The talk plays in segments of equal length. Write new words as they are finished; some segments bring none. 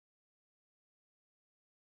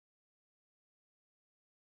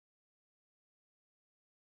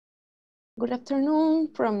Good afternoon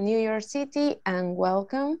from New York City and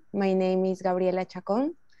welcome. My name is Gabriela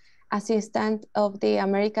Chacon, Assistant of the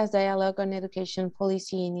Americas Dialogue on Education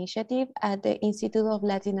Policy Initiative at the Institute of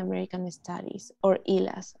Latin American Studies, or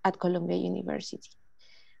ILAS, at Columbia University.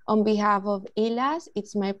 On behalf of ILAS,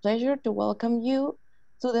 it's my pleasure to welcome you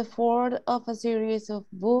to the fourth of a series of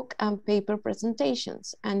book and paper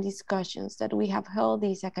presentations and discussions that we have held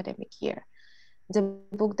this academic year. The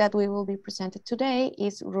book that we will be presented today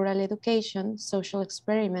is Rural Education, Social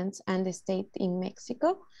Experiments and the State in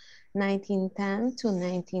Mexico, 1910 to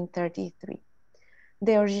 1933.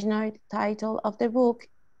 The original title of the book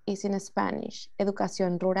is in Spanish,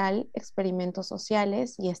 Educación Rural, Experimentos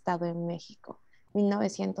Sociales y Estado en México,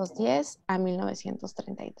 1910 a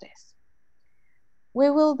 1933. We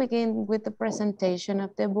will begin with the presentation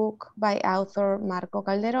of the book by author Marco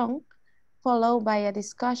Calderón, followed by a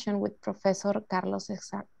discussion with Professor Carlos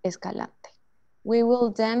Escalante. We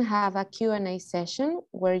will then have a Q&A session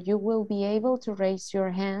where you will be able to raise your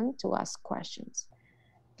hand to ask questions.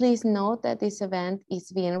 Please note that this event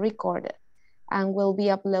is being recorded and will be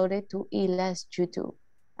uploaded to ILA's YouTube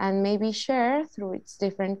and may be shared through its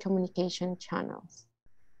different communication channels.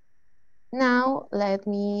 Now, let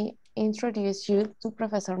me introduce you to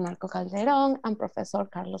Professor Marco Calderón and Professor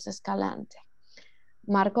Carlos Escalante.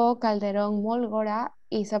 Marco Calderón Molgora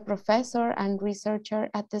is a professor and researcher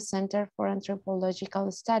at the Center for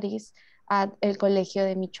Anthropological Studies at el Colegio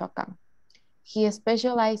de Michoacán. He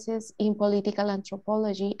specializes in political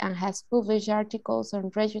anthropology and has published articles on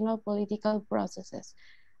regional political processes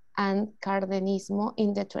and Cardenismo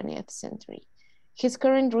in the 20th century. His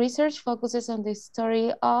current research focuses on the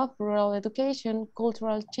story of rural education,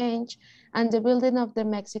 cultural change, and the building of the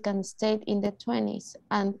Mexican state in the 20s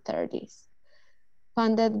and 30s.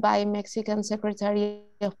 Funded by Mexican Secretary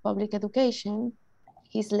of Public Education,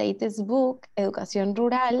 his latest book, Educación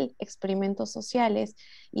Rural, Experimentos Sociales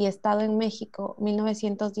y Estado en México,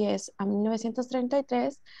 1910 a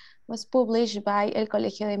 1933, was published by el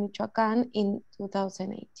Colegio de Michoacán in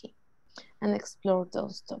 2018 and explored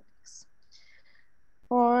those topics.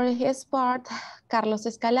 For his part, Carlos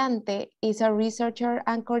Escalante is a researcher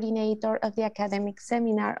and coordinator of the academic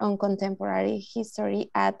seminar on contemporary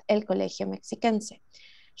history at El Colegio Mexiquense.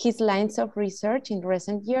 His lines of research in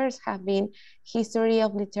recent years have been history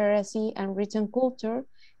of literacy and written culture,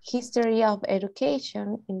 history of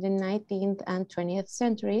education in the 19th and 20th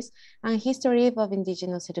centuries, and history of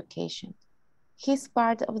indigenous education. He's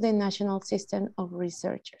part of the National System of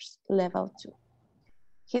Researchers, Level 2.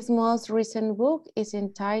 His most recent book is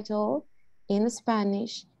entitled, in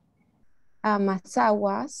Spanish,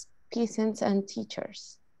 Mazahuas, Peasants and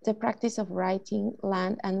Teachers, The Practice of Writing,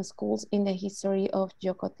 Land and Schools in the History of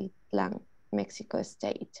Yocotitlán, Mexico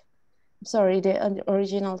State. Sorry, the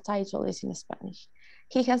original title is in Spanish.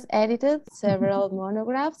 He has edited several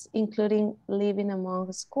monographs, including Living Among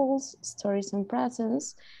Schools, Stories and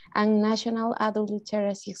Presence, and National Adult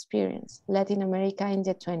Literacy Experience, Latin America in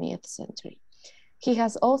the 20th Century. He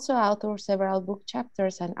has also authored several book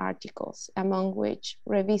chapters and articles, among which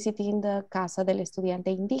Revisiting the Casa del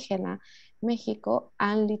Estudiante Indígena, Mexico,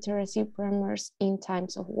 and Literacy Premiers in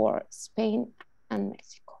Times of War, Spain and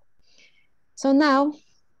Mexico. So now,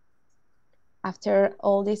 after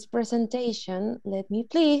all this presentation, let me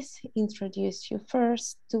please introduce you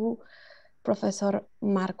first to Professor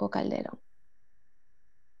Marco Calderón.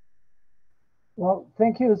 Well,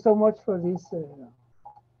 thank you so much for this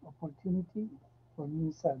opportunity. For me,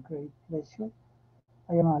 it's a great pleasure.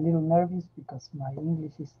 I am a little nervous because my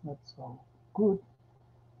English is not so good.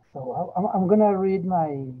 So I'm going to read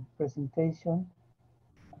my presentation.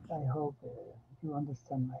 I hope you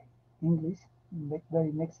understand my English,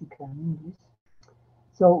 very Mexican English.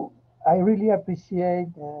 So I really appreciate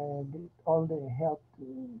all the help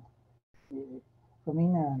from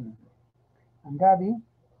Ina and Gabby.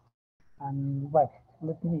 And well,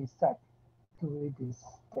 let me start to read this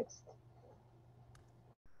text.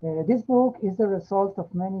 This book is the result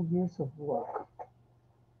of many years of work.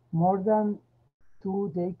 More than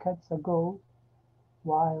 2 decades ago,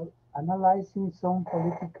 while analyzing some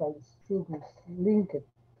political struggles linked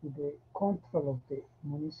to the control of the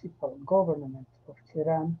municipal government of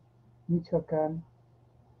Cherán, Michoacán,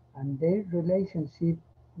 and their relationship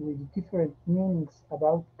with different meanings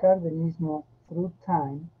about Cardenismo through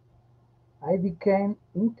time, I became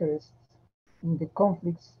interested in the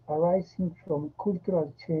conflicts arising from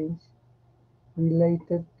cultural change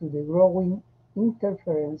related to the growing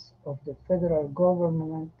interference of the federal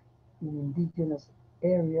government in indigenous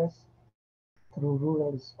areas through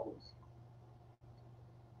rural schools.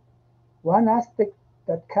 One aspect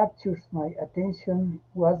that captures my attention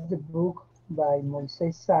was the book by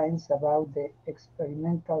Moisés Sáenz about the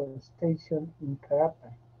experimental station in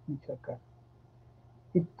Carapan, Michoacán.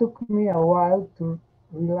 It took me a while to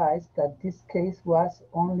realize that this case was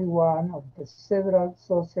only one of the several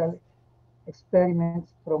social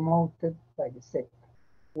experiments promoted by the SEP.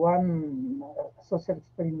 One social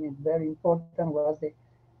experiment very important was the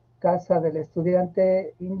Casa del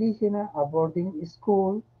Estudiante Indígena, a boarding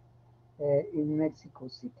school in Mexico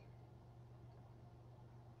City.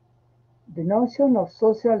 The notion of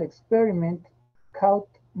social experiment caught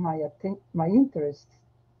my interest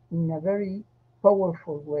in a very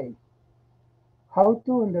powerful way. How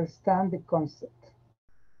to understand the concept?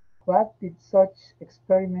 What did such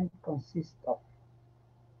experiment consist of?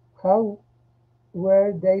 How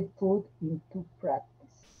were they put into practice?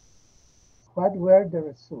 What were the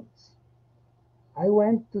results? I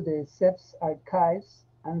went to the SEP's archives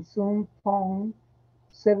and soon found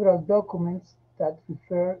several documents that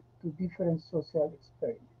refer to different social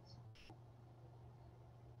experiments.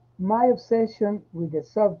 My obsession with the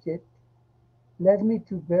subject led me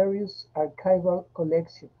to various archival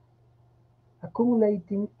collections,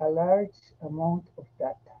 accumulating a large amount of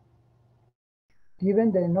data.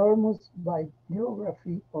 Given the enormous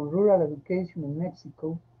bibliography on rural education in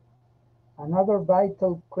Mexico, another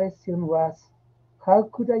vital question was, how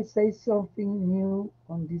could I say something new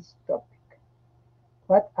on this topic?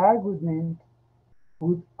 What argument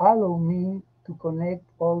would allow me to connect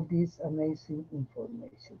all this amazing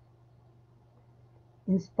information?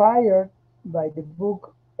 Inspired by the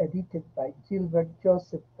book edited by Gilbert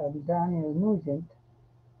Joseph and Daniel Nugent,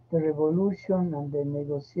 The Revolution and the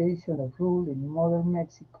Negotiation of Rule in Modern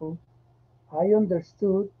Mexico, I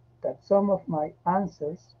understood that some of my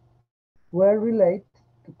answers were related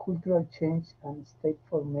to cultural change and state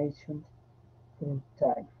formation through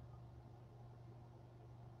time.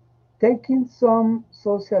 Taking some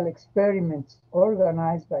social experiments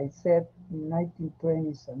organized by SEP in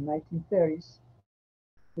 1920s and 1930s,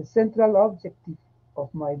 the central objective of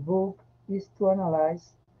my book is to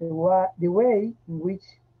analyze the way in which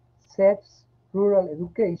SEP's rural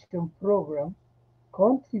education program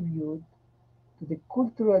contributed to the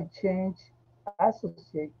cultural change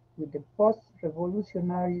associated with the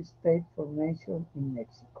post-revolutionary state formation in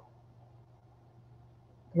Mexico.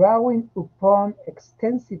 Drawing upon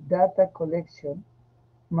extensive data collection,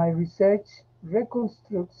 my research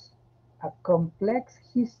reconstructs a complex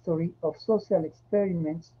history of social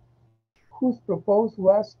experiments whose purpose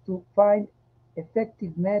was to find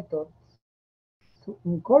effective methods to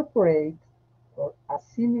incorporate or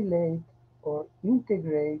assimilate or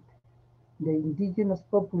integrate the indigenous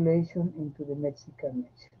population into the Mexican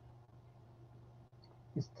nation.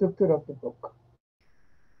 The structure of the book.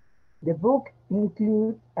 The book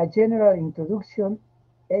includes a general introduction,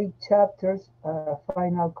 8 chapters, and a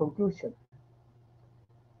final conclusion.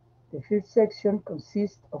 The first section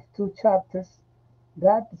consists of 2 chapters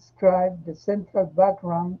that describe the central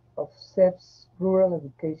background of SEP's rural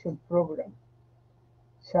education program.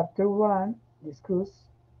 Chapter 1 discusses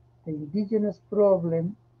the indigenous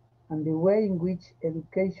problem and the way in which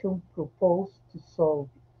education proposed to solve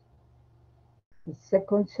it. The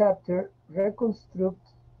second chapter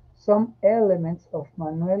reconstructs some elements of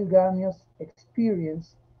Manuel Gamio's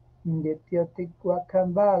experience in the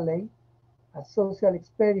Teotihuacan Valley, a social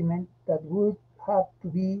experiment that would have to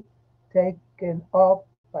be taken up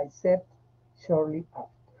by SEP shortly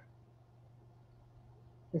after.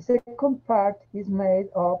 The second part is made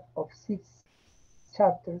up of 6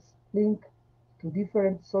 chapters linked to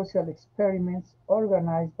different social experiments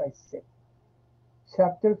organized by SEP.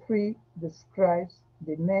 Chapter 3 describes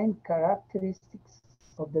the main characteristics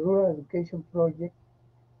of the rural education project,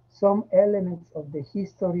 some elements of the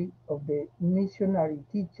history of the missionary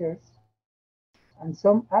teachers, and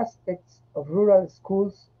some aspects of rural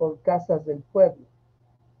schools or casas del pueblo.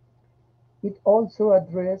 It also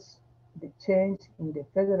addressed the change in the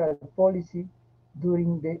federal policy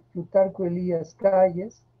during the Plutarco Elias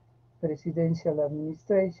Calles presidential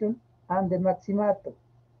administration and the Maximato,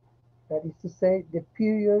 that is to say, the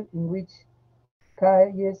period in which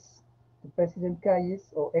Calles, the President Calles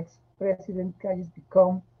or ex-President Calles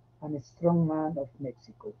become a strong man of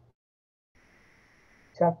Mexico.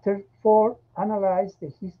 Chapter 4 analyzed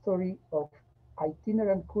the history of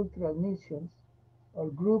itinerant cultural missions, or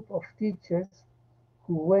group of teachers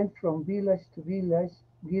who went from village to village,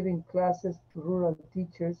 giving classes to rural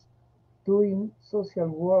teachers, doing social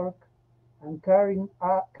work, and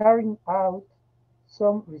carrying out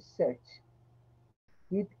some research.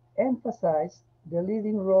 It emphasized the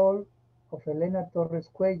leading role of Elena Torres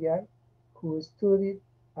Cuellar, who studied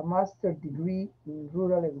a master's degree in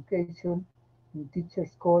rural education in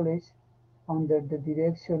Teachers College under the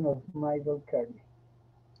direction of Michael Kearney.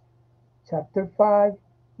 Chapter 5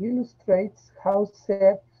 illustrates how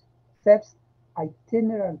CEP's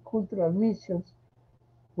itinerant cultural missions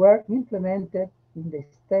were implemented in the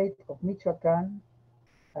state of Michoacán,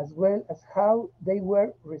 as well as how they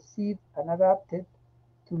were received and adapted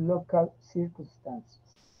to local circumstances.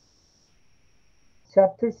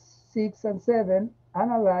 Chapters 6 and 7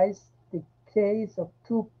 analyze the case of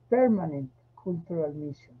two permanent cultural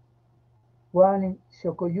missions, one in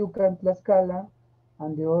Xocoyucan, Tlaxcala,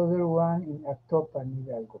 and the other one in Actopan,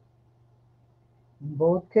 Hidalgo. In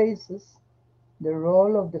both cases, the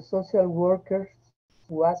role of the social workers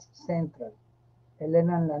was central.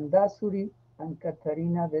 Elena Landazuri and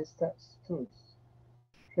Katarina Vesta Sturz,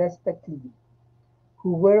 respectively,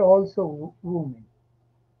 who were also women.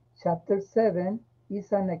 Chapter 7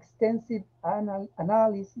 is an extensive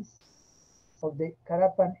analysis of the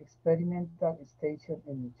Carapan experimental station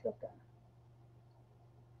in Michoacán.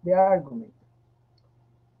 The argument.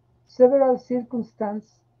 Several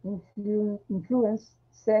circumstances influenced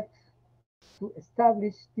CEP to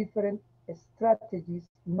establish different strategies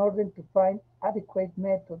in order to find adequate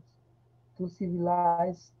methods to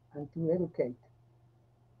civilize and to educate.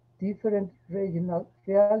 Different regional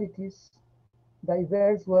realities,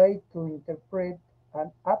 diverse ways to interpret and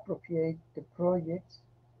appropriate the projects,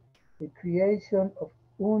 the creation of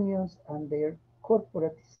unions and their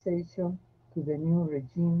corporatization to the new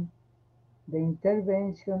regime, the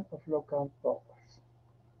intervention of local powers.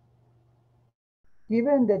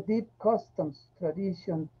 Given the deep customs,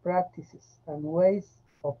 tradition, practices, and ways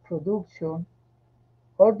of production,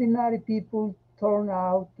 ordinary people turn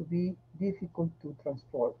out to be difficult to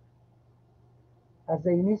transform. As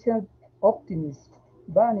the initial optimism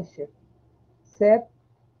vanished, set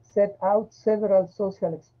out several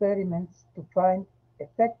social experiments to find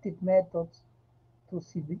effective methods to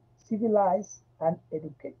civilize and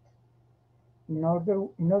educate. In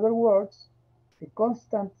other words, the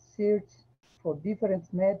constant search for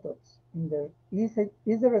different methods is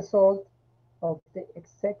the result of the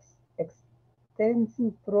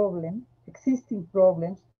existing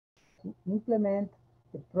problems to implement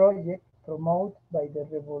the project promoted by the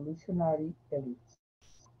revolutionary elites.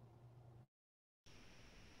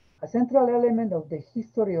 A central element of the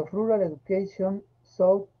history of rural education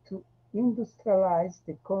sought to industrialize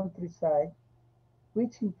the countryside,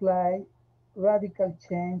 which implied radical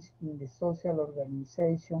change in the social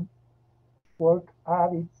organization, work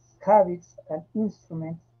habits and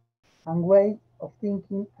instruments, and way of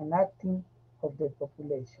thinking and acting of the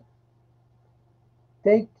population.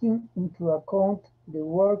 Taking into account the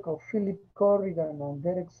work of Philip Corrigan and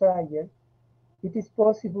Derek Sayer, it is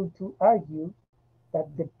possible to argue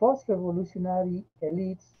that the post-revolutionary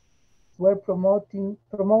elites were promoting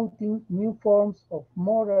new forms of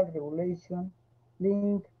moral regulation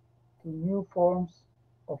linked to new forms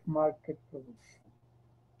of market production.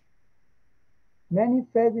 Many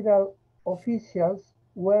federal officials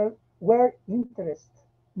were interested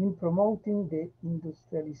in promoting the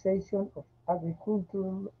industrialization of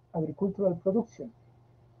agricultural production.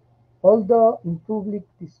 Although in public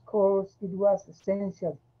discourse it was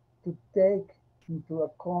essential to take into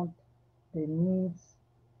account the needs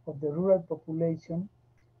of the rural population,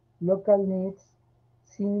 local needs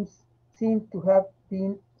seem to have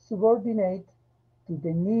been subordinate to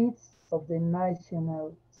the needs of the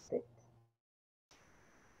national state.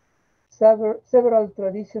 Several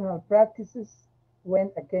traditional practices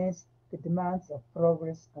went against the demands of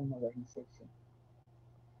progress and modernization.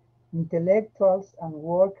 Intellectuals and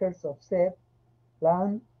workers of CEP,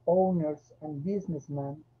 landowners and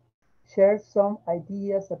businessmen, shared some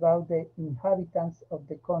ideas about the inhabitants of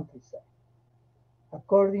the countryside.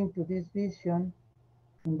 According to this vision,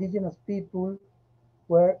 indigenous people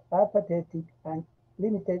were apathetic and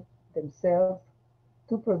limited themselves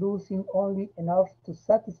to producing only enough to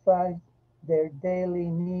satisfy their daily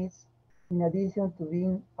needs, in addition to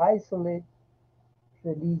being isolated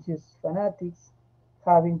religious fanatics,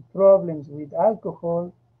 having problems with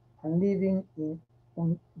alcohol, and living in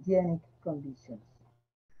unhygienic conditions.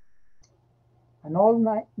 An old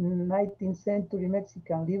 19th century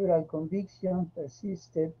Mexican liberal conviction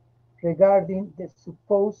persisted regarding the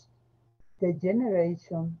supposed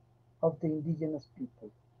degeneration of the indigenous people.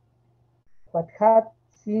 What had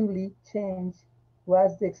seemingly changed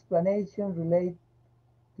was the explanation related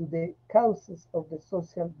to the causes of the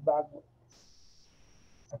social backwardness.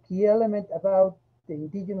 A key element about the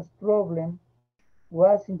indigenous problem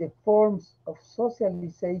was in the forms of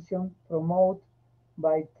socialization promoted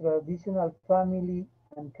by traditional family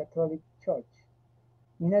and Catholic Church,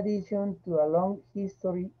 in addition to a long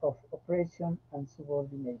history of oppression and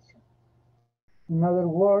subordination. In other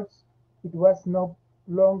words, it was no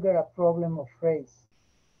longer a problem of race,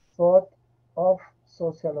 but of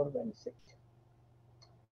social organization.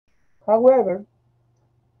 However,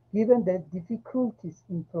 given the difficulties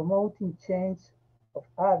in promoting change of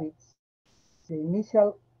habits, the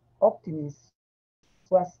initial optimism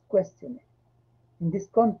was questioned. In this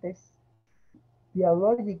context,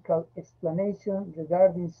 biological explanation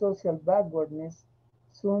regarding social backwardness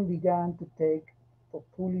soon began to take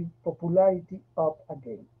popularity up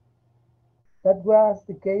again. That was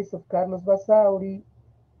the case of Carlos Basauri,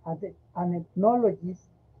 an ethnologist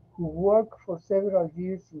who worked for several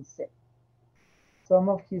years in SEC. Some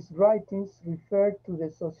of his writings refer to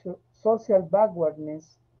the social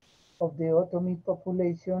backwardness of the Otomi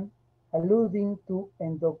population, alluding to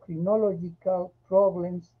endocrinological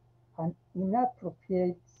problems and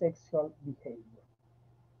inappropriate sexual behavior.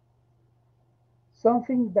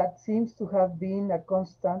 Something that seems to have been a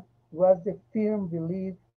constant was the firm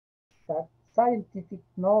belief that scientific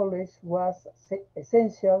knowledge was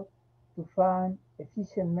essential to find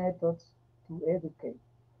efficient methods to educate.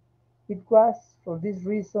 It was for this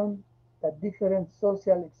reason that different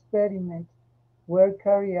social experiments were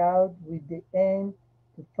carried out with the aim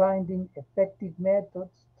to finding effective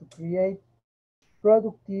methods to create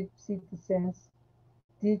productive citizens,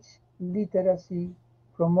 teach literacy,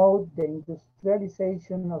 promote the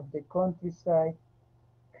industrialization of the countryside,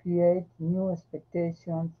 create new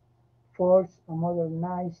expectations, forge a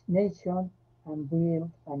modernized nation, and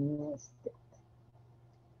build a new state.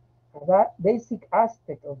 A basic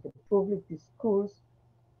aspect of the public discourse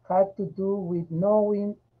had to do with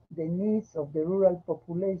knowing the needs of the rural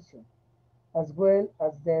population, as well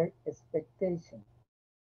as their expectations.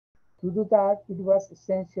 To do that, it was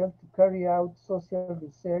essential to carry out social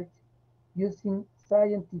research using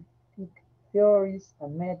scientific theories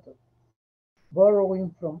and methods,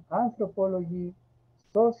 borrowing from anthropology,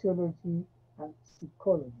 sociology, and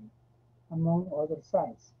psychology, among other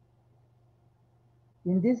sciences.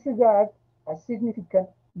 In this regard, a significant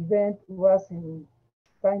event was in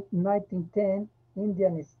 1910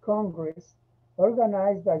 Indianist Congress,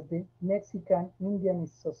 organized by the Mexican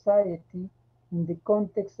Indianist Society in the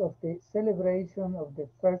context of the celebration of the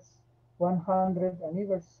first 100th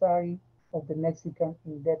anniversary of the Mexican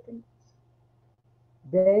independence.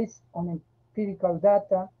 Based on empirical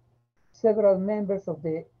data, several members of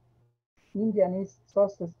the Indianist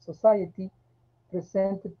Society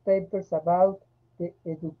presented papers about the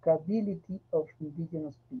educability of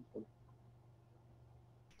indigenous people.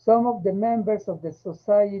 Some of the members of the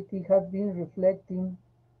society have been reflecting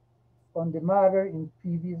on the matter in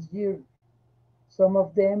previous years. Some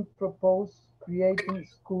of them propose creating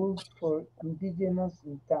schools for indigenous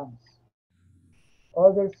in towns.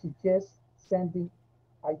 Others suggest sending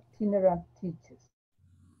itinerant teachers.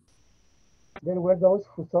 There were those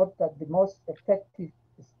who thought that the most effective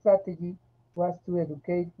strategy was to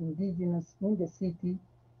educate indigenous in the city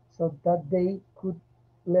so that they could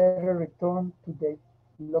later return to their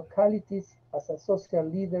localities as social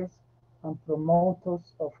leaders and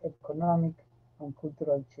promoters of economic and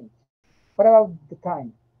cultural change. What about the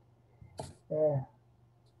time?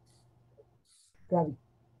 Gabi,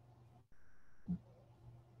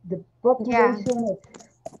 the Yeah, population of,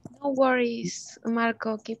 no worries,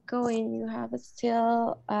 Marco. Keep going. You have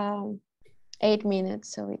still 8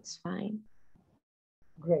 minutes, so it's fine.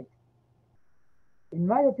 great. In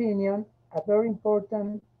my opinion, a very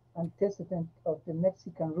important antecedent of the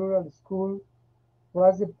Mexican rural school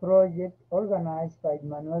was a project organized by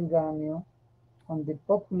Manuel Gamio on the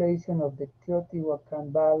population of the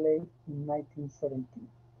Teotihuacan Valley in 1917.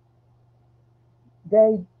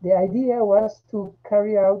 The idea was to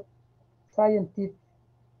carry out scientific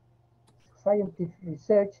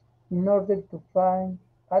research in order to find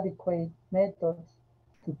adequate methods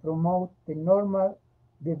to promote the normal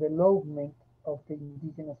development of the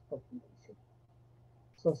indigenous population.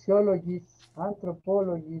 Sociologists,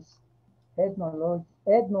 anthropologists,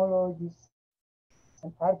 ethnologists,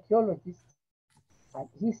 and archaeologists and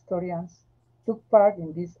historians took part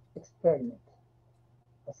in this experiment.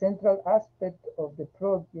 A central aspect of the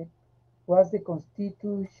project was the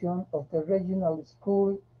constitution of the regional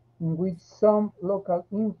school in which some local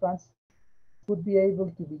infants would be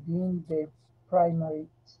able to begin their primary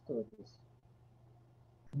studies.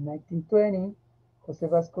 In 1920, Jose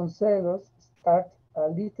Vasconcelos started a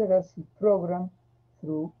literacy program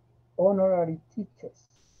through honorary teachers.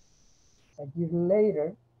 A year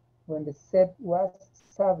later, when the SEP was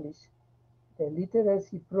established, the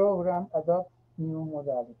literacy program adopted new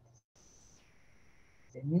modalities.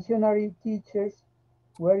 The missionary teachers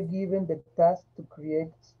were given the task to create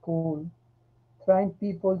a school, train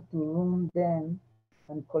people to run them,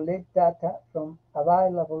 and collect data from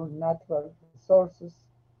available natural resources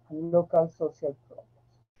and local social problems.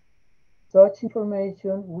 Such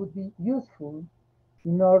information would be useful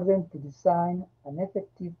in order to design an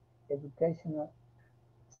effective educational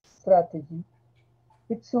strategy.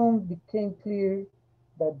 It soon became clear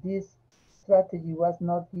that this strategy was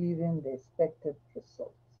not giving the expected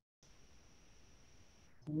results.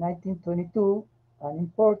 In 1922, an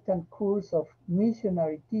important course of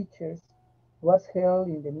missionary teachers was held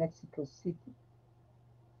in the Mexico City.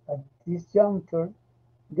 At this juncture,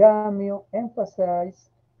 Gamio emphasized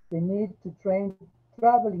the need to train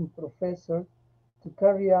traveling professors to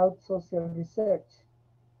carry out social research.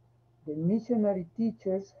 The missionary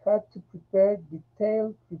teachers had to prepare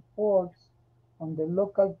detailed reports on the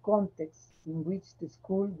local context in which the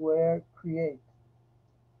schools were created,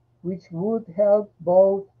 which would help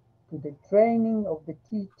both to the training of the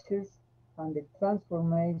teachers and the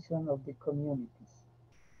transformation of the communities.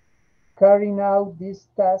 Carrying out this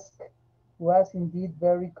task was indeed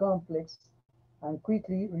very complex and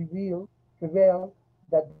quickly revealed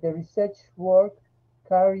that the research work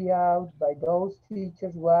carried out by those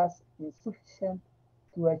teachers was insufficient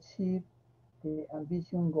to achieve the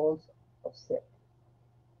ambitious goals of set.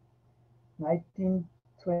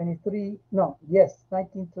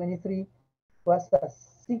 1923 was a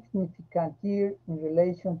significant year in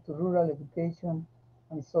relation to rural education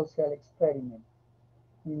and social experiment.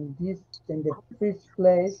 In the first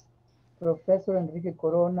place, Professor Enrique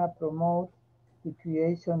Corona promoted the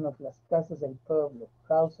creation of Las Casas del Pueblo,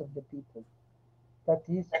 House of the People, that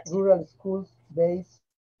is, rural schools based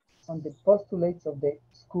on the postulates of the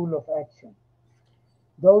School of Action.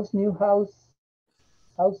 Those new houses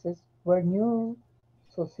were new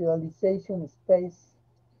socialization space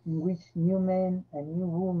in which new men and new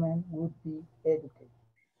women would be educated.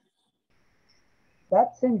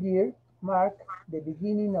 That same year marked the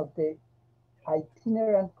beginning of the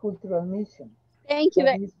itinerant cultural mission. Thank you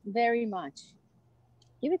very much.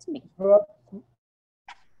 Give it to me. Work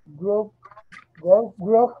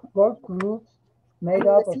groups made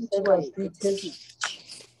up of several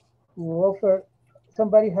teachers who offer.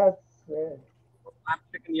 Somebody has. I'm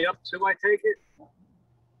picking you up too, I take it?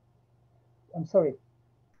 I'm sorry.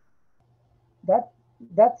 That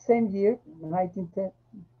same year,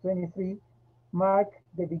 1923, marked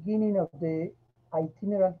the beginning of the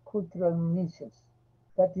itinerant cultural missions.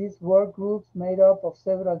 That is, work groups made up of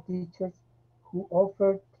several teachers who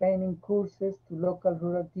offered training courses to local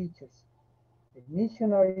rural teachers. The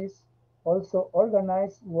missionaries also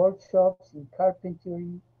organized workshops in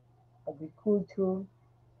carpentry, agriculture,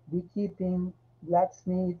 beekeeping,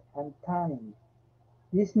 blacksmith, and tanning.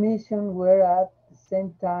 These missions were at the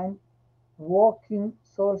same time working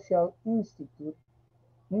social institutes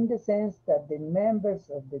in the sense that the members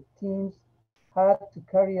of the teams had to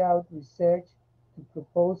carry out research to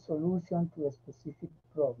propose solutions to specific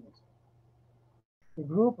problems. The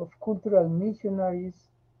group of cultural missionaries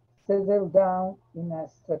settled down in a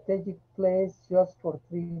strategic place just for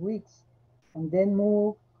 3 weeks and then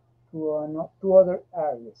moved to other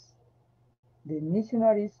areas. The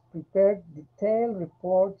missionaries prepared detailed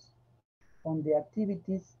reports on the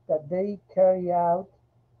activities that they carry out,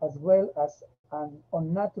 as well as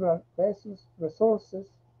on natural resources,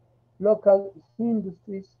 local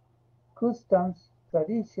industries, customs,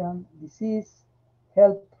 tradition, disease,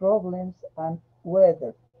 health problems, and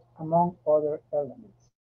weather, among other elements.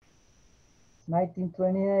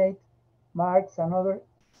 1928 marks another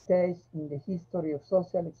stage in the history of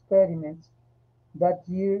social experiments. That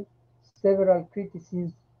year, several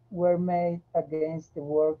criticisms were made against the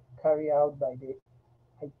work carried out by the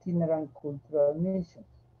itinerant cultural missions.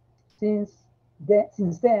 Since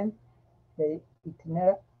then, the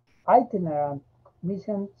itinerant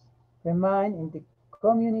missions remain in the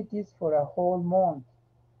communities for a whole month.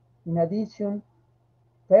 In addition,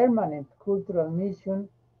 permanent cultural missions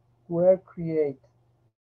were created.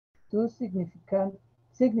 Two significant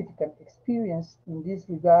experiences in this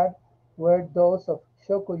regard were those of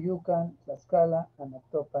Xocoyocan, Tlaxcala, and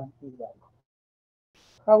Actopan, Hidalgo.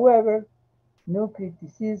 However, new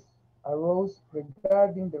criticism arose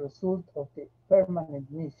regarding the result of the permanent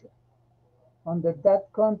mission. Under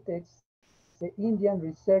that context, the Indian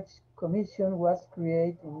Research Commission was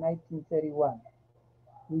created in 1931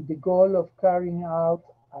 with the goal of carrying out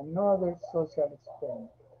another social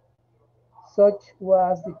experiment. Such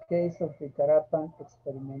was the case of the Carapan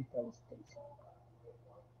experimental station.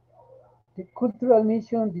 The cultural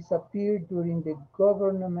mission disappeared during the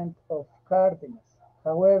government of Cárdenas.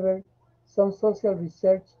 However, some social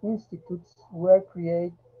research institutes were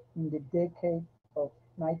created in the decade of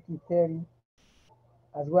 1930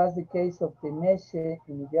 as was the case of the Meche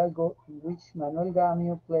in Hidalgo, in which Manuel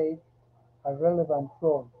Gamio played a relevant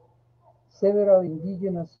role. Several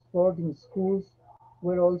indigenous boarding schools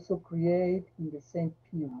were also created in the same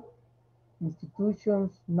period,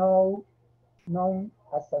 institutions now known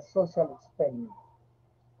as a social experiment.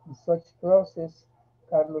 In such process,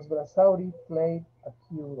 Carlos Brasauri played a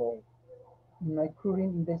key role. In my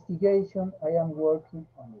current investigation, I am working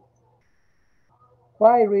on it.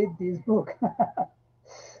 Why read this book?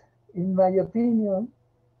 In my opinion,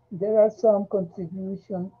 there are some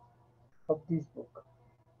contributions of this book.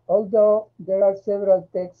 Although there are several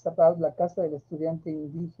texts about La Casa del Estudiante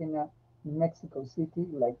Indígena in Mexico City,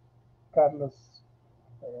 like Carlos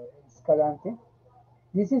Escalante,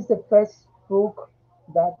 this is the first book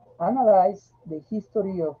that analyzes the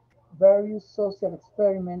history of various social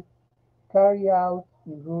experiments carried out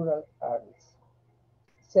in rural areas.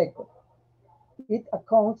 Second, it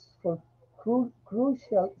accounts for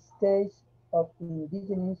crucial stage of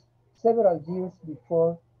indigenous several years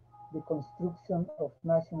before the construction of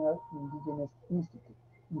National Indigenous Institute,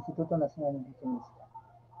 Instituto Nacional Indigenista.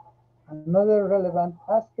 Another relevant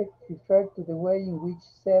aspect referred to the way in which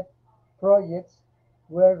SEP projects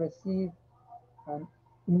were received and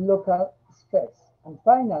in local spheres. And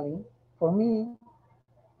finally, for me,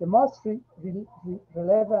 the most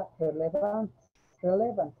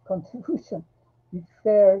relevant contribution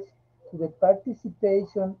refers to the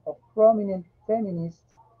participation of prominent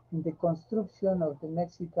feminists in the construction of the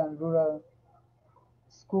Mexican rural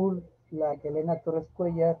school, like Elena Torres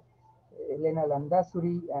Cuellar, Elena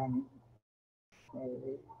Landazuri, and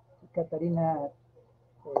Catarina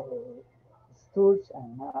Sturge,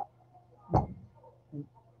 and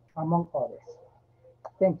among others.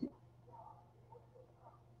 Thank you.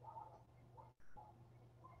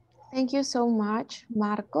 Thank you so much,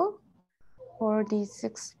 Marco, for this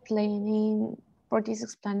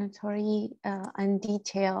explanatory and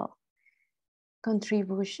detailed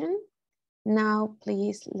contribution. Now,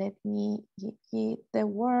 please let me give the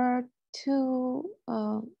word to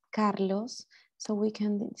Carlos so we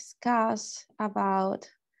can discuss about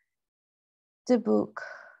the book.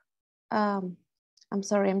 I'm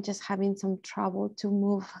sorry, I'm just having some trouble to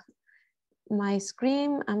move my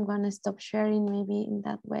screen. I'm gonna stop sharing. Maybe in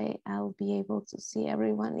that way I'll be able to see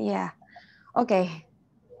everyone. Yeah, okay,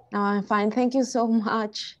 now I'm fine. Thank you so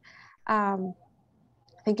much.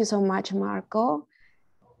 Thank you so much, Marco.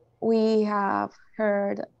 We have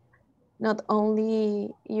heard not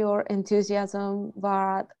only your enthusiasm,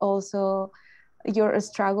 but also your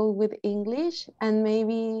struggle with English. And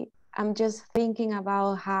maybe I'm just thinking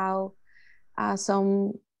about how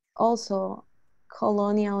some also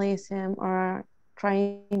colonialism or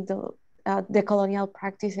trying to, the colonial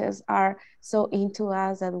practices are so into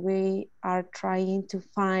us that we are trying to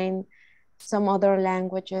find some other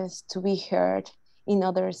languages to be heard in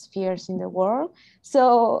other spheres in the world.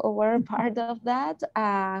 So we're part of that.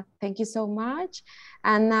 Thank you so much.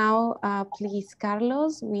 And now, please,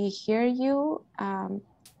 Carlos, we hear you.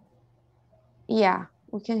 Yeah,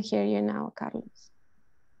 we can hear you now, Carlos.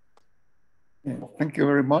 Thank you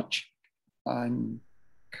very much. I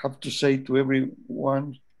have to say to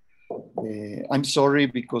everyone, I'm sorry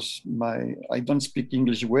because I don't speak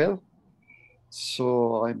English well.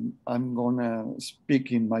 So I'm gonna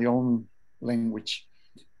speak in my own language.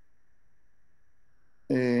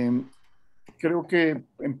 Creo que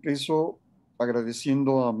empiezo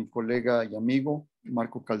agradeciendo a mi colega y amigo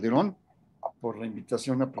Marco Calderón por la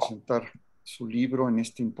invitación a presentar su libro en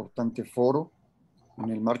este importante foro en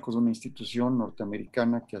el marco de una institución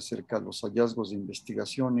norteamericana que acerca los hallazgos de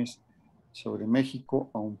investigaciones sobre México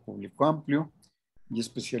a un público amplio y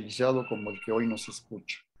especializado como el que hoy nos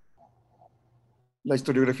escucha. La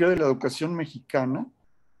historiografía de la educación mexicana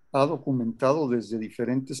ha documentado desde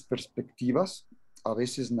diferentes perspectivas, a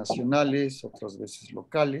veces nacionales, otras veces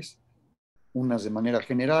locales, unas de manera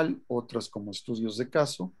general, otras como estudios de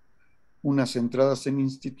caso, unas centradas en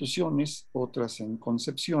instituciones, otras en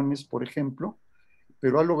concepciones, por ejemplo,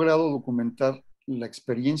 pero ha logrado documentar la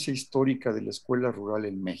experiencia histórica de la escuela rural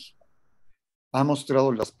en México. Ha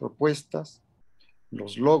mostrado las propuestas,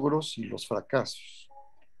 los logros y los fracasos.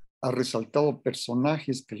 Ha resaltado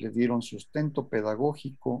personajes que le dieron sustento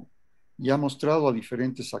pedagógico y ha mostrado a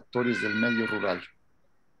diferentes actores del medio rural.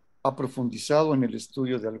 Ha profundizado en el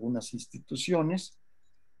estudio de algunas instituciones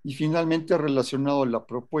y finalmente ha relacionado la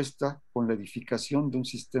propuesta con la edificación de un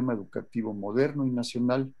sistema educativo moderno y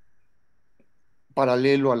nacional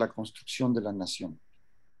paralelo a la construcción de la nación.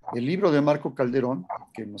 El libro de Marco Calderón,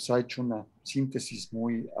 que nos ha hecho una síntesis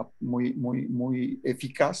muy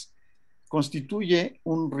eficaz, constituye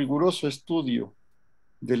un riguroso estudio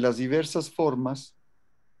de las diversas formas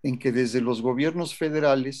en que desde los gobiernos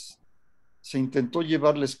federales se intentó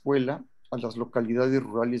llevar la escuela a las localidades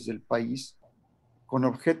rurales del país con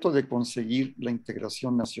objeto de conseguir la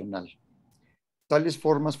integración nacional. Tales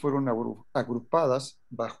formas fueron agrupadas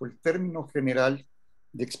bajo el término general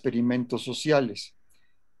de experimentos sociales,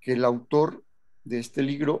 que el autor de este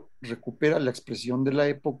libro recupera la expresión de la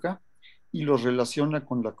época y los relaciona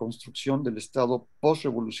con la construcción del Estado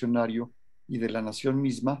postrevolucionario y de la nación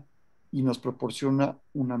misma, y nos proporciona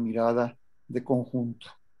una mirada de conjunto.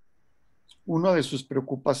 Una de sus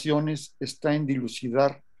preocupaciones está en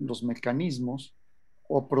dilucidar los mecanismos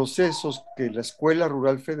o procesos que la Escuela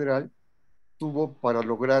Rural Federal tuvo para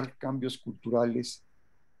lograr cambios culturales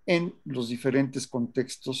en los diferentes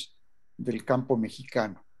contextos del campo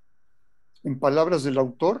mexicano. En palabras del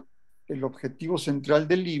autor, el objetivo central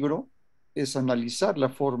del libro es analizar la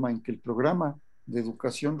forma en que el programa de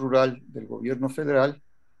educación rural del gobierno federal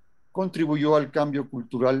contribuyó al cambio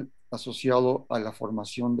cultural asociado a la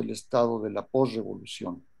formación del Estado de la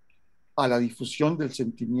posrevolución, a la difusión del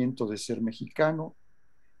sentimiento de ser mexicano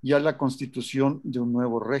y a la constitución de un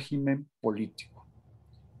nuevo régimen político.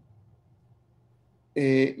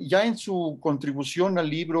 Ya en su contribución al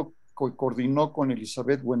libro que coordinó con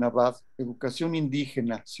Elizabeth Buenabad, Educación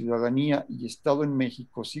Indígena, Ciudadanía y Estado en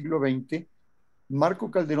México, siglo XX, Marco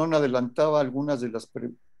Calderón adelantaba algunas de las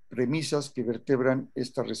premisas que vertebran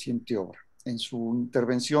esta reciente obra. En su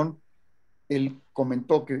intervención, él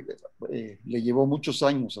comentó que le llevó muchos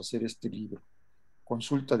años hacer este libro,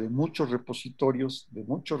 consulta de muchos repositorios, de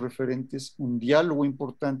muchos referentes, un diálogo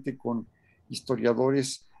importante con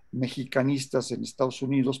historiadores mexicanistas en Estados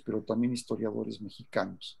Unidos, pero también historiadores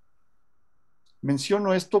mexicanos.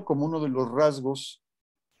 Menciono esto como uno de los rasgos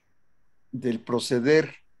del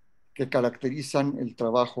proceder que caracterizan el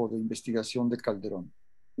trabajo de investigación de Calderón.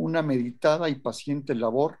 Una meditada y paciente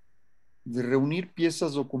labor de reunir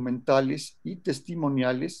piezas documentales y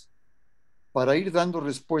testimoniales para ir dando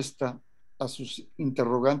respuesta a sus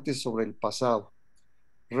interrogantes sobre el pasado,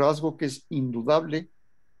 rasgo que es indudable,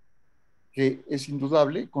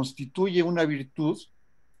 constituye una virtud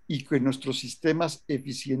y que nuestros sistemas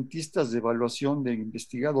eficientistas de evaluación de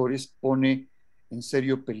investigadores pone en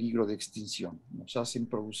serio peligro de extinción. Nos hacen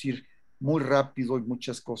producir muy rápido y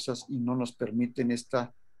muchas cosas y no nos permiten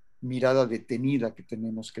esta mirada detenida que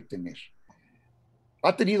tenemos que tener.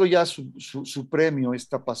 Ha tenido ya su premio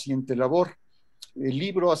esta paciente labor. El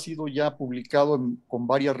libro ha sido ya publicado con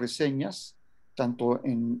varias reseñas, tanto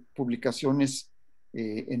en publicaciones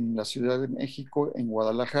en la Ciudad de México, en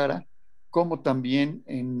Guadalajara, como también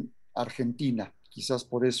en Argentina. Quizás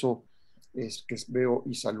por eso es que veo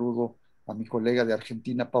y saludo a mi colega de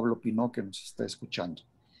Argentina, Pablo Pinó, que nos está escuchando.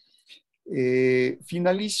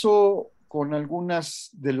 Finalizo con algunas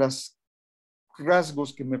de las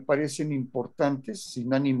rasgos que me parecen importantes,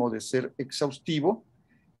 sin ánimo de ser exhaustivo,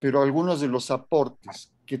 pero algunos de los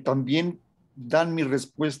aportes que también dan mi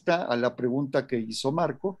respuesta a la pregunta que hizo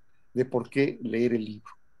Marco de por qué leer el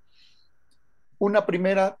libro. Una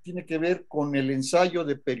primera tiene que ver con el ensayo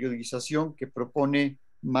de periodización que propone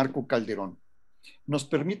Marco Calderón. Nos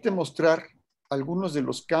permite mostrar algunos de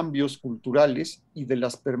los cambios culturales y de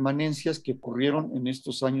las permanencias que ocurrieron en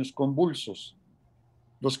estos años convulsos,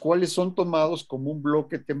 los cuales son tomados como un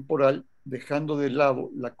bloque temporal, dejando de lado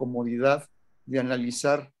la comodidad de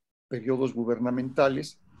analizar periodos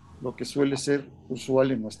gubernamentales, lo que suele ser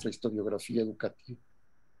usual en nuestra historiografía educativa.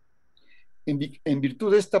 En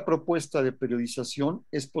virtud de esta propuesta de periodización,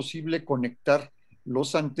 es posible conectar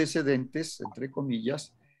los antecedentes, entre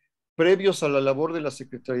comillas, previos a la labor de la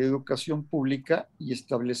Secretaría de Educación Pública y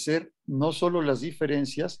establecer no solo las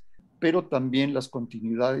diferencias, pero también las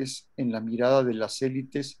continuidades en la mirada de las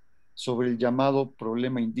élites sobre el llamado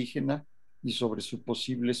problema indígena y sobre su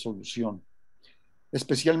posible solución.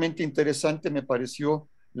 Especialmente interesante me pareció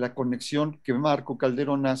la conexión que Marco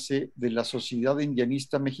Calderón hace de la Sociedad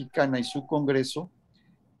Indianista Mexicana y su Congreso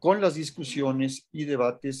con las discusiones y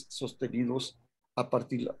debates sostenidos a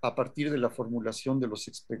partir de la formulación de los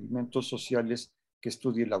experimentos sociales que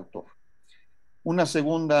estudia el autor. Una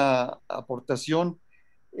segunda aportación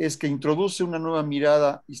es que introduce una nueva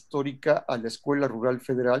mirada histórica a la Escuela Rural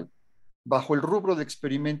Federal bajo el rubro de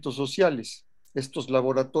experimentos sociales, estos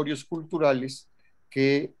laboratorios culturales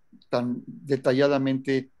que tan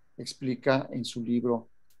detalladamente explica en su libro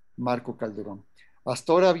Marco Calderón.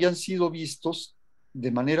 Hasta ahora habían sido vistos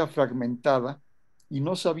de manera fragmentada y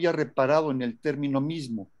no se había reparado en el término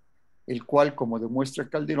mismo, el cual, como demuestra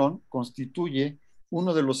Calderón, constituye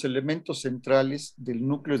uno de los elementos centrales del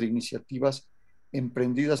núcleo de iniciativas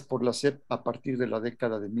emprendidas por la SEP a partir de la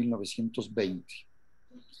década de 1920.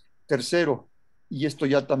 Tercero, y esto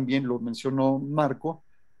ya también lo mencionó Marco,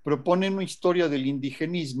 propone una historia del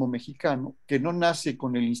indigenismo mexicano que no nace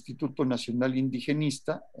con el Instituto Nacional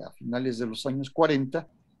Indigenista a finales de los años 40,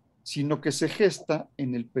 sino que se gesta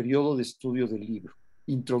en el periodo de estudio del libro.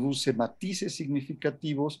 Introduce matices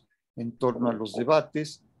significativos en torno a los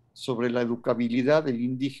debates sobre la educabilidad del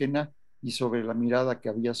indígena y sobre la mirada que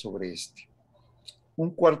había sobre este.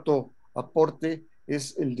 Un cuarto aporte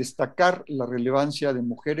es el destacar la relevancia de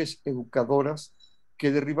mujeres educadoras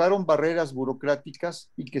que derribaron barreras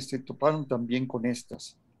burocráticas y que se toparon también con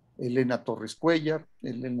estas. Elena Torres Cuellar,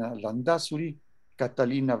 Elena Landázuri,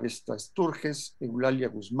 Catalina Vesta Esturges, Eulalia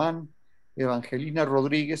Guzmán, Evangelina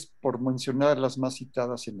Rodríguez, por mencionar las más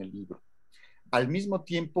citadas en el libro. Al mismo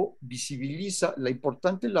tiempo, visibiliza la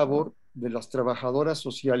importante labor de las trabajadoras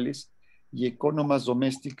sociales y ecónomas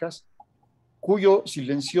domésticas, cuyo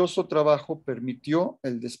silencioso trabajo permitió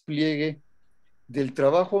el despliegue del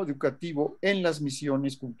trabajo educativo en las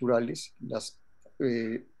misiones culturales, las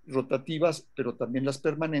rotativas, pero también las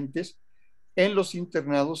permanentes, en los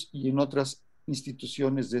internados y en otras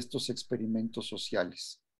instituciones de estos experimentos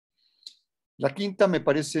sociales. La quinta, me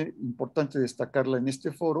parece importante destacarla en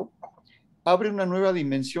este foro, abre una nueva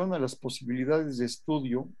dimensión a las posibilidades de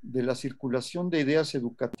estudio de la circulación de ideas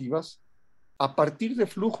educativas a partir de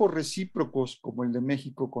flujos recíprocos como el de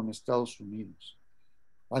México con Estados Unidos.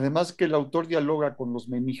 Además que el autor dialoga con los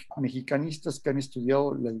mexicanistas que han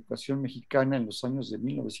estudiado la educación mexicana en los años de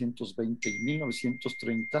 1920 y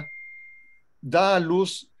 1930, da a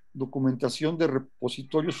luz documentación de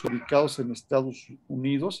repositorios ubicados en Estados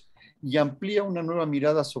Unidos y amplía una nueva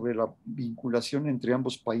mirada sobre la vinculación entre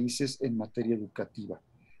ambos países en materia educativa.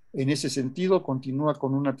 En ese sentido, continúa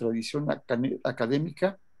con una tradición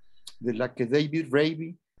académica de la que David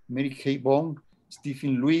Raby, Mary Hay Bong,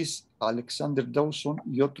 Stephen Lewis, Alexander Dawson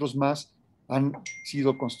y otros más han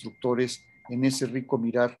sido constructores en ese rico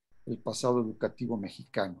mirar el pasado educativo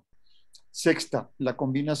mexicano. Sexta, la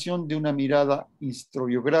combinación de una mirada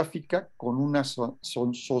historiográfica con una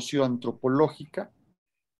socioantropológica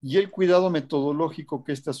y el cuidado metodológico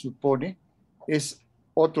que ésta supone es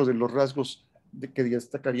otro de los rasgos que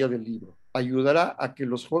destacaría del libro. Ayudará a que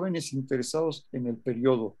los jóvenes interesados en el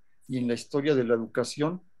periodo y en la historia de la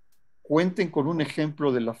educación cuenten con un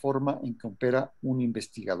ejemplo de la forma en que opera un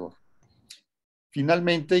investigador.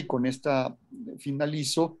 Finalmente, y con esta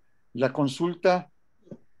finalizo, la consulta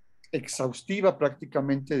exhaustiva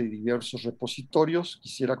prácticamente de diversos repositorios.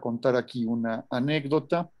 Quisiera contar aquí una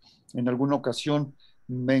anécdota. En alguna ocasión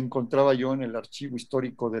me encontraba yo en el archivo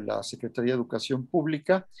histórico de la Secretaría de Educación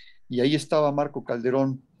Pública y ahí estaba Marco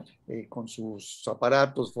Calderón con sus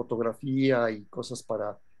aparatos, fotografía y cosas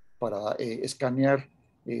para escanear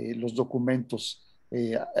los documentos,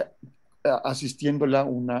 asistiéndola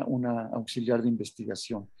una auxiliar de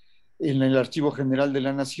investigación. En el Archivo General de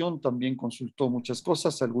la Nación también consultó muchas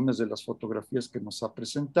cosas, algunas de las fotografías que nos ha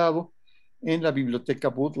presentado, en la Biblioteca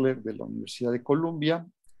Butler de la Universidad de Columbia,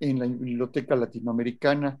 en la Biblioteca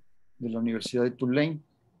Latinoamericana de la Universidad de Tulane,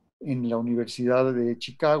 en la Universidad de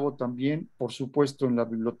Chicago también, por supuesto en la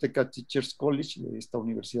Biblioteca Teachers College de esta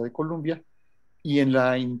Universidad de Columbia, y en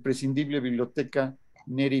la imprescindible Biblioteca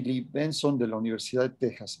Nettie Lee Benson de la Universidad de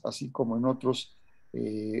Texas, así como en otros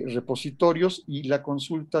repositorios, y la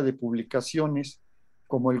consulta de publicaciones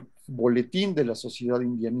como el Boletín de la Sociedad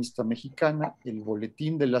Indianista Mexicana, el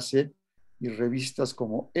Boletín de la SED y revistas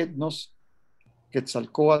como Ethnos,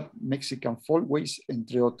 Quetzalcóatl, Mexican Folkways,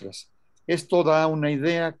 entre otras. Esto da una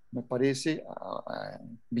idea, me parece,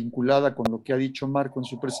 vinculada con lo que ha dicho Marco en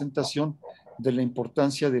su presentación, de la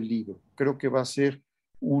importancia del libro. Creo que va a ser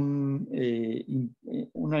una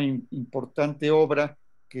importante obra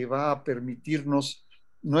que va a permitirnos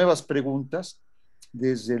nuevas preguntas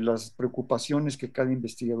desde las preocupaciones que cada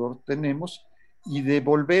investigador tenemos y de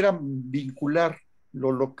volver a vincular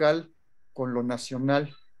lo local con lo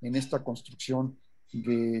nacional en esta construcción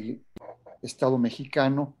del Estado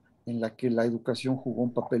mexicano en la que la educación jugó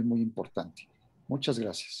un papel muy importante. Muchas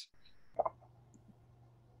gracias.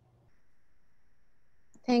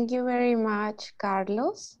 Thank you very much,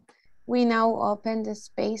 Carlos. We now open the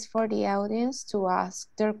space for the audience to ask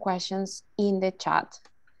their questions in the chat.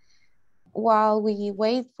 While we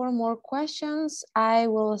wait for more questions, I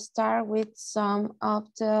will start with some of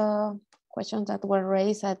the questions that were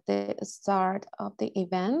raised at the start of the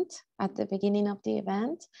event, at the beginning of the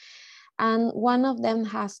event. And one of them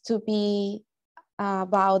has to be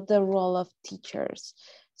about the role of teachers.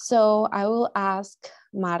 So I will ask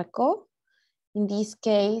Marco, in this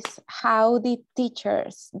case, how did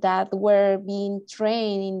teachers that were being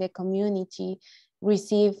trained in the community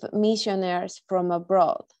receive missionaries from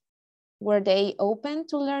abroad? Were they open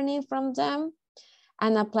to learning from them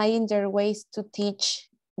and applying their ways to teach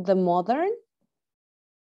the modern?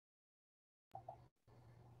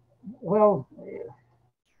 Well,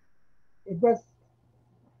 it was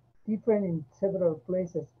different in several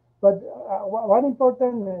places, but one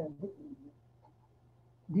important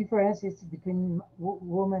difference is between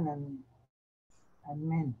women and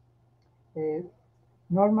men.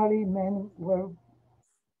 Normally, men were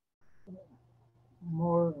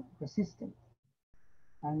more resistant,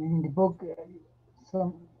 and in the book,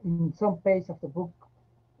 in some page of the book,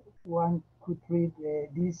 one could read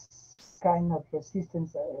this kind of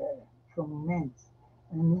resistance from men,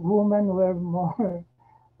 and women were more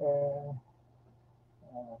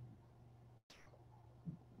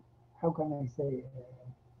how can I say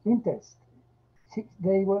interest.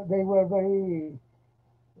 They were very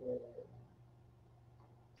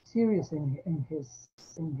serious in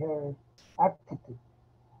her attitude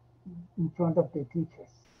in front of the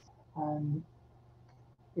teachers, and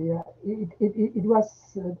yeah, it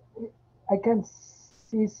was I can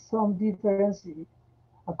see some difference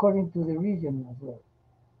according to the region as well,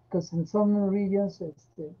 because in some regions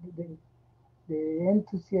the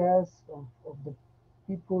enthusiasm of the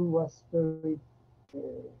people was very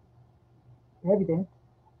evident,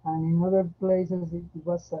 and in other places it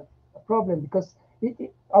was a problem, because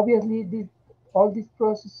obviously all this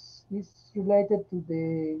process is related to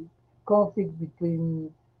the conflict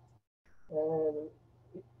between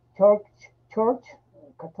church,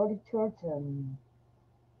 Catholic Church, and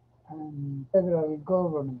federal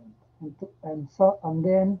government, and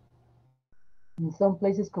then in some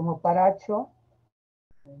places como Paracho,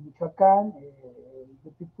 Michoacán,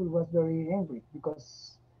 the people was very angry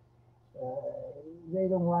because they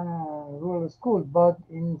don't want to rule a school, but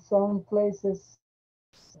in some places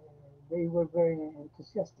they were very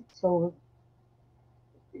enthusiastic. So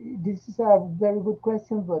this is a very good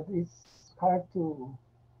question, but it's hard to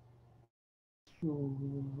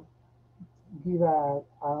give a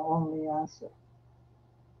only answer.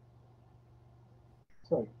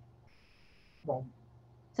 Sorry. But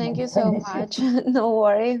thank you so much. No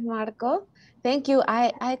worries, Marco. Thank you.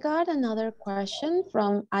 I got another question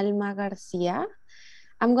from Alma Garcia.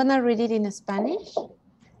 I'm gonna read it in Spanish,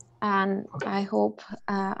 and I hope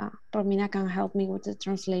Romina can help me with the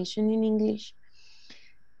translation in English.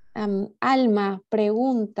 Alma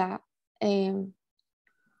pregunta,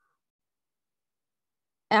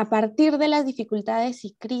 a partir de las dificultades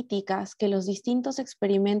y críticas que los distintos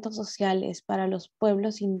experimentos sociales para los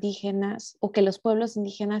pueblos indígenas o que los pueblos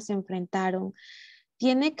indígenas se enfrentaron,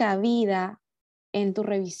 ¿tiene cabida en tu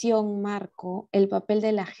revisión, Marco, el papel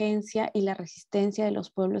de la agencia y la resistencia de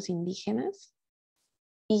los pueblos indígenas?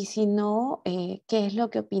 Y si no, ¿qué es lo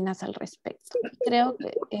que opinas al respecto?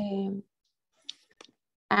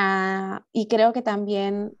 Y creo que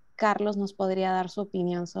también Carlos nos podría dar su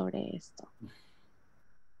opinión sobre esto.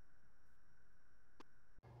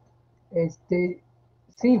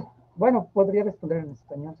 Sí, bueno, podría responder en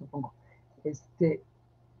español, supongo.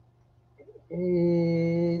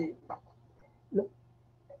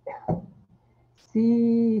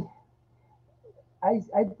 Sí,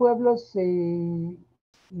 hay pueblos y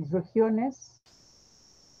regiones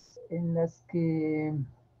en las que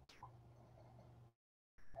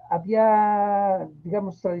había,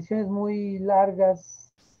 digamos, tradiciones muy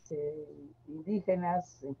largas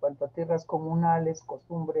indígenas en cuanto a tierras comunales,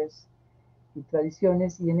 costumbres y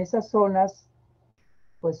tradiciones, y en esas zonas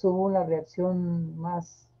pues hubo una reacción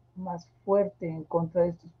más fuerte en contra de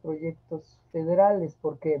estos proyectos federales,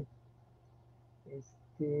 porque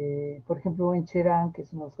por ejemplo en Cherán, que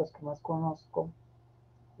es uno de los que más conozco,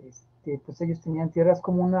 pues ellos tenían tierras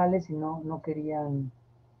comunales y no querían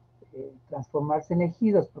transformarse en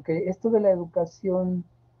ejidos, porque esto de la educación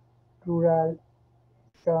rural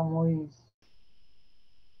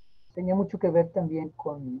tenía mucho que ver también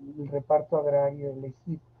con el reparto agrario del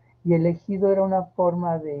ejido. Y el ejido era una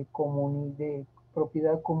forma de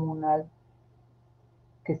propiedad comunal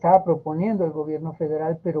que estaba proponiendo el gobierno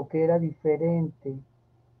federal, pero que era diferente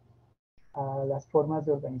a las formas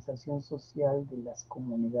de organización social de las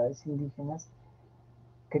comunidades indígenas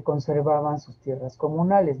que conservaban sus tierras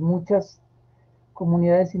comunales. Muchas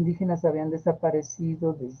comunidades indígenas habían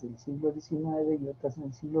desaparecido desde el siglo XIX y otras en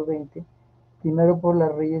el siglo XX, primero por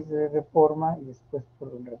las leyes de reforma y después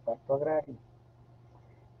por el reparto agrario.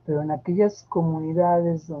 Pero en aquellas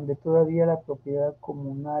comunidades donde todavía la propiedad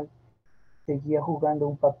comunal seguía jugando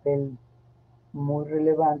un papel muy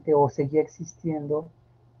relevante o seguía existiendo,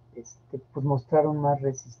 pues mostraron más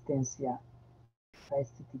resistencia a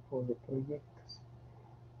este tipo de proyectos.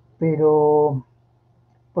 Pero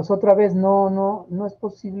pues otra vez no es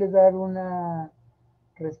posible dar una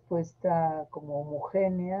respuesta como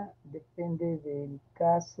homogénea, depende del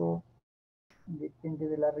caso, depende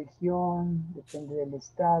de la región, depende del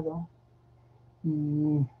estado.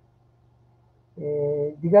 Y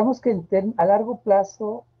digamos que a largo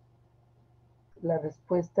plazo la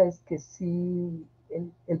respuesta es que sí,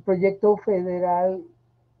 el proyecto federal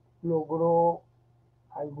logró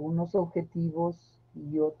algunos objetivos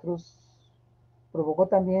y otros provocó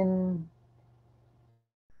también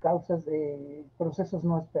causas de procesos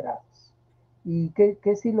no esperados. ¿Y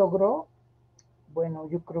qué sí logró? Bueno,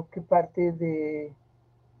 yo creo que parte de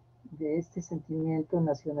este sentimiento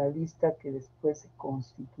nacionalista que después se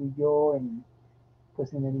constituyó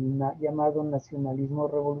pues en el llamado nacionalismo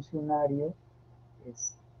revolucionario,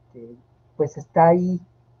 pues está ahí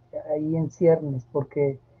en ciernes,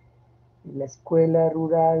 porque la escuela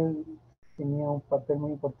rural tenía un papel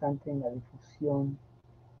muy importante en la difusión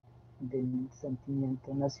del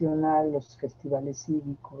sentimiento nacional, los festivales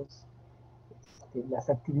cívicos, las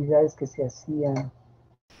actividades que se hacían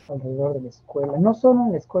alrededor de la escuela, no solo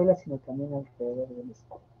en la escuela, sino también alrededor de la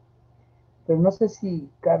escuela. Pero no sé si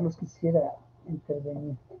Carlos quisiera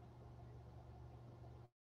intervenir.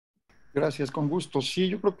 Gracias, con gusto. Sí,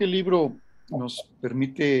 yo creo que el libro nos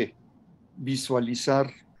permite visualizar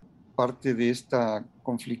parte de esta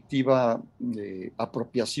conflictiva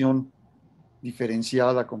apropiación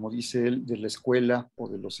diferenciada, como dice él, de la escuela o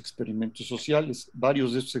de los experimentos sociales.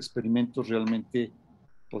 Varios de estos experimentos realmente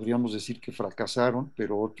podríamos decir que fracasaron,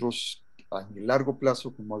 pero otros a largo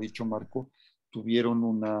plazo, como ha dicho Marco, tuvieron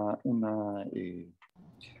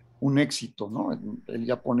un éxito, ¿no? Él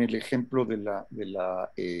ya pone el ejemplo de la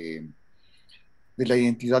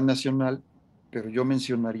identidad nacional, pero yo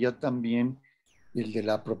mencionaría también el de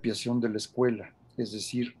la apropiación de la escuela, es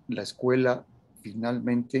decir, la escuela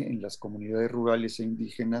finalmente en las comunidades rurales e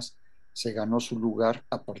indígenas se ganó su lugar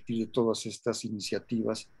a partir de todas estas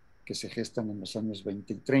iniciativas que se gestan en los años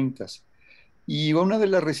 20 y 30. Y una de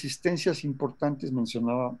las resistencias importantes,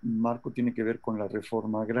 mencionaba Marco, tiene que ver con la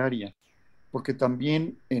reforma agraria, porque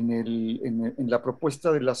también en la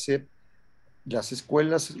propuesta de la SEP, las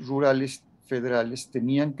escuelas rurales federales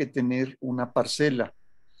tenían que tener una parcela,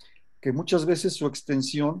 que muchas veces su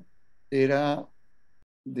extensión era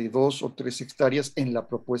de 2 o 3 hectáreas en la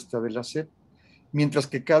propuesta de la SEP, mientras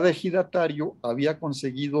que cada ejidatario había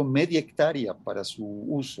conseguido media hectárea para su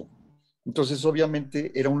uso. Entonces,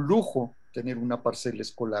 obviamente, era un lujo tener una parcela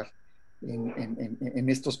escolar en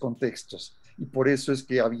estos contextos. Y por eso es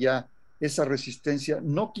que había esa resistencia,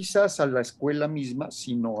 no quizás a la escuela misma,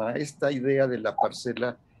 sino a esta idea de la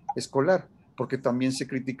parcela escolar, porque también se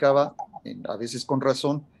criticaba, a veces con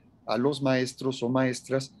razón, a los maestros o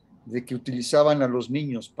maestras de que utilizaban a los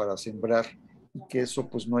niños para sembrar y que eso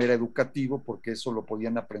pues no era educativo porque eso lo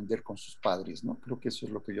podían aprender con sus padres, ¿no? Creo que eso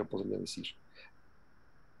es lo que yo podría decir.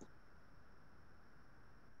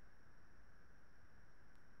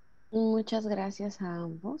 Muchas gracias a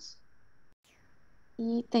ambos.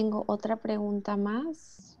 Y tengo otra pregunta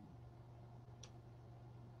más.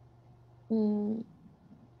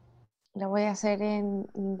 La voy a hacer en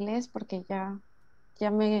inglés porque ya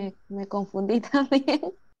me confundí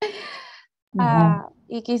también.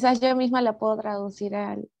 Y quizás yo misma la puedo traducir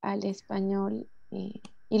al español y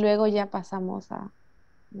luego ya pasamos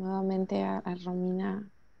nuevamente a Romina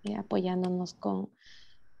apoyándonos con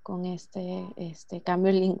este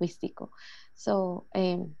cambio lingüístico. So,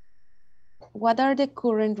 what are the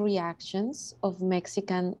current reactions of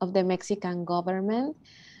the Mexican government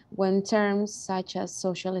when terms such as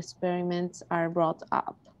social experiments are brought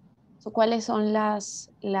up? So, ¿cuáles son las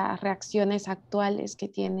reacciones actuales que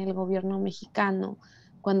tiene el gobierno mexicano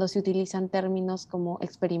cuando se utilizan términos como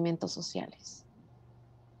experimentos sociales?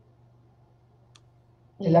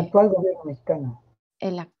 El actual gobierno mexicano.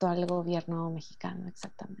 El actual gobierno mexicano,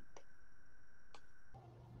 exactamente.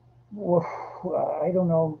 Oof, I don't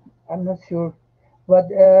know. I'm not sure. But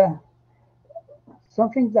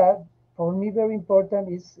something that for me very important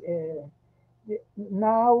is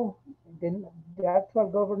now the actual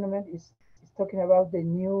government is talking about the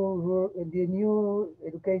new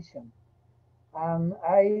education.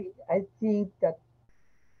 I think that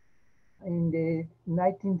in the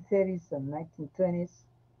 1930s and 1920s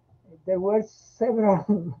there were several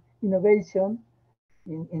innovations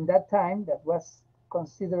in that time that was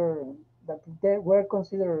considered that they were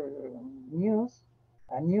considered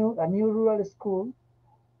a new rural school,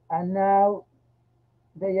 and now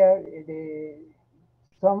they are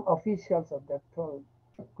some officials of the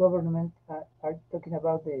government are talking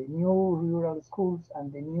about the new rural schools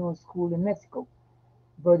and the new school in Mexico.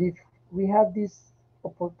 But if we have this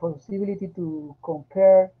possibility to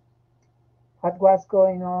compare what was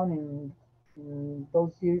going on in in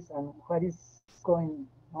those years and what is going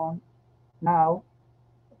on now,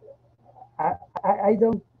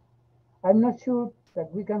 I'm not sure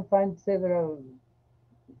that we can find several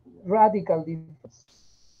radical differences.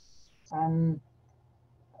 And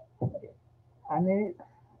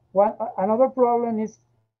another problem is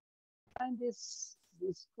find this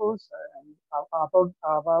discourse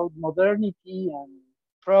about modernity and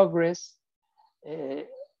progress.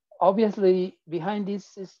 Obviously, behind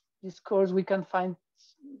this discourse, we can find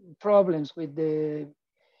problems with the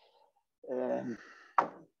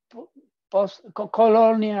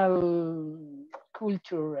post-colonial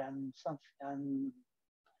culture and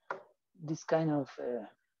this kind of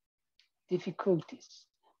difficulties.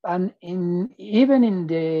 And even in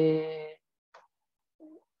the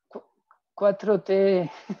 4T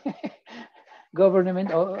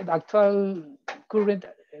government or actual current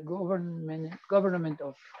government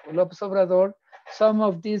of López Obrador, some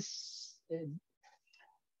of these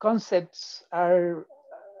concepts are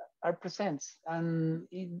present, and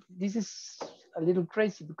this is a little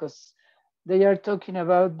crazy because they are talking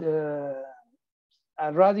about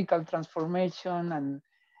a radical transformation and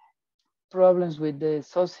problems with the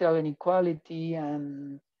social inequality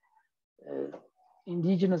and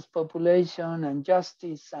indigenous population and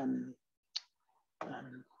justice and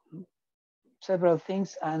several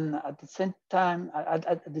things. And at the same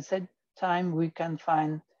time, we can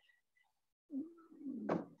find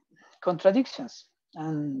contradictions.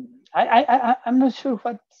 And I'm not sure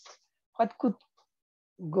what could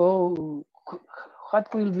go,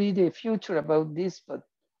 what will be the future about this, but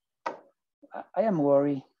I am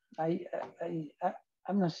worried.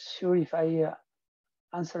 I'm not sure if I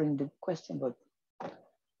answering the question, but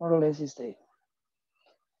more or less is the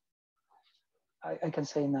I can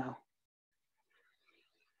say now.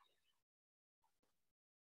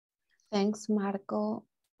 Thanks, Marco.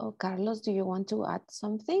 Oh, Carlos, do you want to add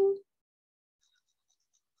something?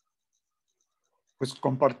 Pues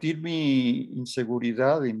compartir mi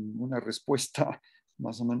inseguridad en una respuesta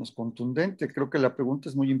más o menos contundente. Creo que la pregunta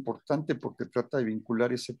es muy importante porque trata de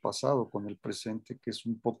vincular ese pasado con el presente, que es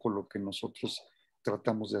un poco lo que nosotros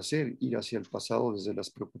tratamos de hacer, ir hacia el pasado desde las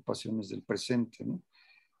preocupaciones del presente, ¿no?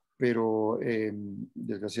 Pero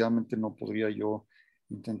desgraciadamente no podría yo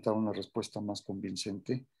intentar una respuesta más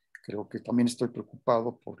convincente. Creo que también estoy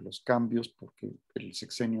preocupado por los cambios, porque el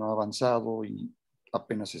sexenio ha avanzado y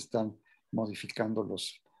apenas están modificando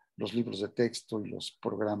los libros de texto y los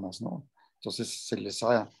programas, ¿no? Entonces se les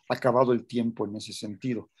ha acabado el tiempo en ese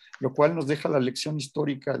sentido, lo cual nos deja la lección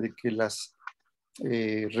histórica de que las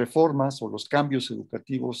reformas o los cambios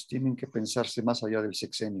educativos tienen que pensarse más allá del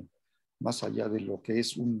sexenio, más allá de lo que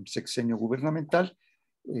es un sexenio gubernamental.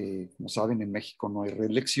 Como saben, en México no hay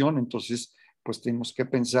reelección, entonces pues tenemos que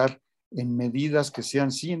pensar en medidas que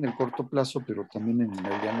sean sí en el corto plazo, pero también en el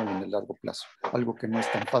mediano y en el largo plazo. Algo que no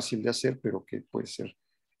es tan fácil de hacer, pero que puede ser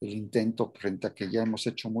el intento frente a que ya hemos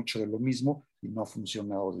hecho mucho de lo mismo y no ha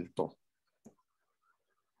funcionado del todo.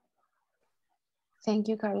 Thank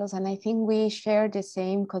you, Carlos. And I think we share the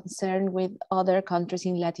same concern with other countries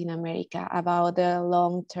in Latin America about the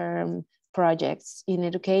long-term projects in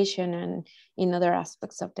education and in other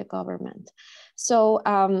aspects of the government. So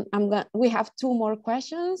we have 2 more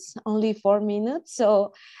questions, only 4 minutes.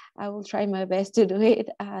 So I will try my best to do it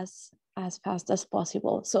as fast as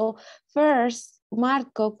possible. So first,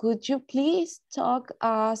 Marco, could you please talk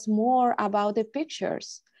us more about the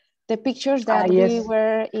pictures? The pictures that yes. we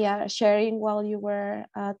were sharing while you were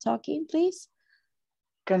talking, please.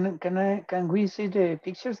 Can we see the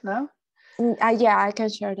pictures now? Yeah, I can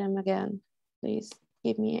share them again. Please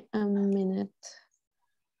give me a minute.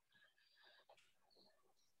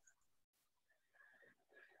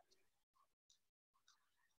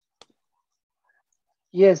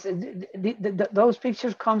 Yes, those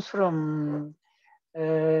pictures comes from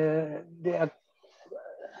the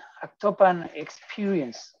Actopan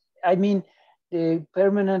experience. I mean, the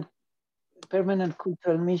permanent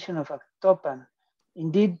cultural mission of Actopan.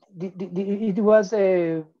 Indeed, it was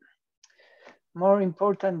a more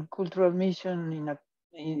important cultural mission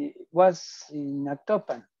was in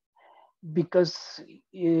Actopan, because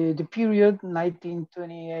the period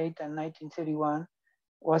 1928 and 1931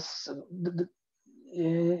 was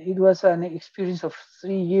it was an experience of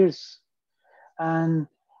 3 years, and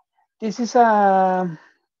this is a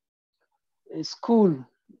school.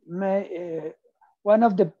 One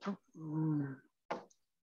of the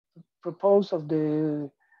proposals of the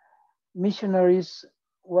missionaries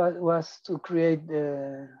was to create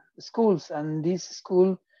the schools, and this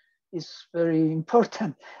school is very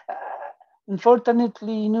important.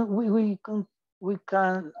 Unfortunately,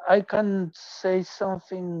 I can say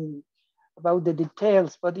something about the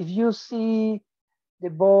details, but if you see the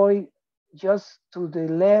boy just to the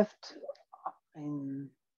left in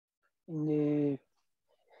the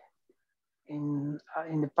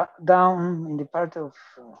down in the part of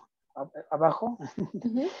abajo,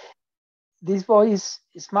 this boy is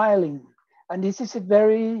smiling, and this is a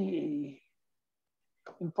very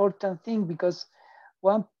important thing, because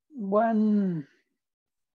one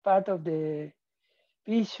part of the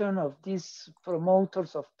vision of these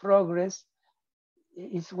promoters of progress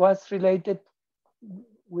was related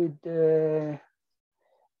with the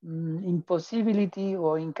impossibility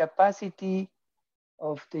or incapacity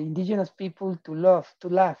of the indigenous people to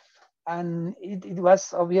laugh. And it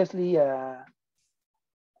was obviously a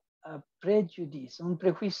prejudice, un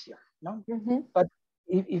prejuicio, no? But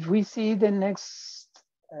if we see the next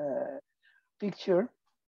picture,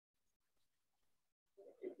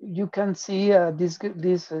 you can see this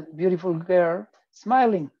beautiful girl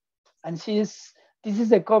smiling, and this is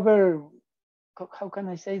the cover, how can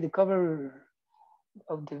I say, the cover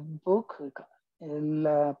of the book,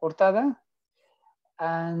 la portada,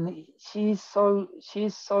 and she's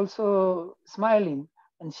also smiling,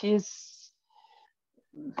 and she's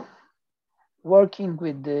working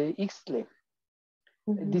with the IXLE.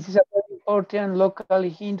 This is a very important local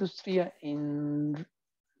industry in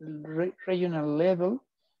regional level,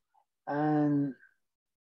 and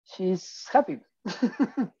she's happy,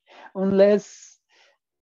 unless,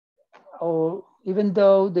 or even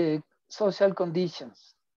though the social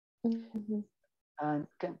conditions. And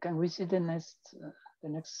can we see the next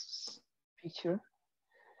picture?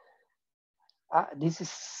 This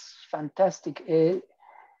is fantastic.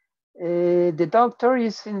 The doctor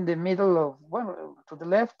is in the middle of, well, to the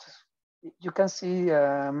left, you can see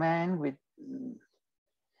a man with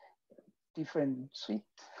different suit,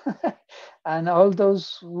 and all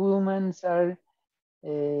those women are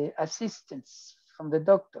assistants from the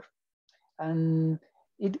doctor. And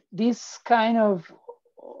this kind of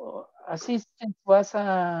assistance was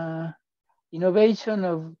an innovation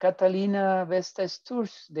of Catalina Vesta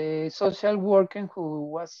Sturz, the social worker who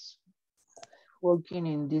was working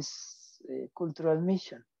in this cultural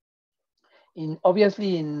mission.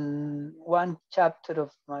 Obviously, in one chapter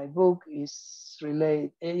of my book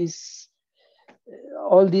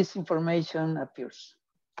all this information appears,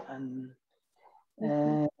 and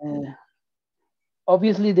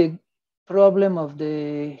obviously the problem of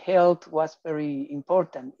the health was very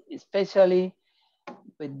important, especially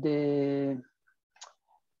with the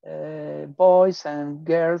boys and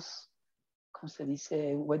girls, ¿cómo se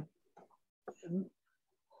dice?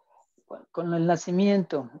 Con el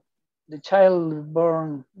nacimiento, the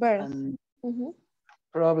childborn and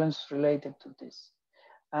problems related to this.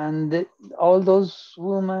 And all those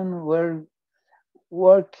women were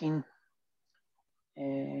working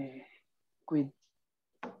with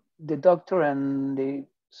the doctor and the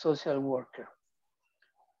social worker.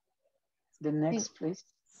 The next, please.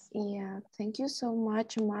 Yeah, thank you so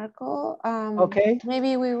much, Marco. Okay.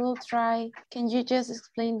 Maybe we will try. Can you just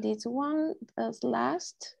explain this one as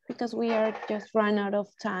last? Because we are just run out of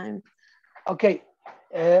time. Okay.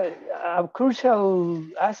 A crucial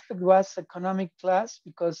aspect was economic class,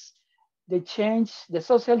 because the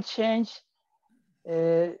social change,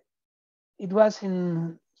 it was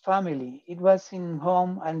in family, it was in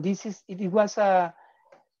home, and it was a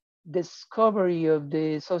discovery of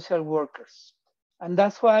the social workers. And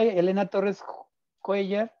that's why Elena Torres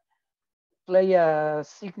Cuellar play a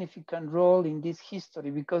significant role in this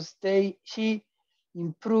history, because she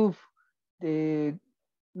improved the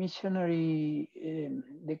missionary,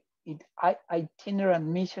 the itinerant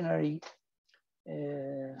missionary,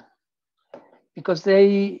 because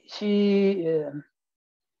she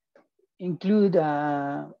include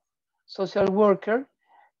a social worker,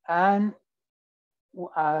 and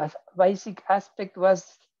a basic aspect was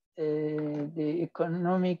the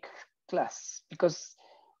economic class, because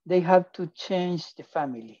they have to change the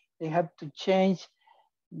family. They have to change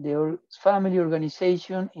their family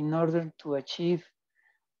organization in order to achieve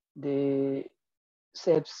the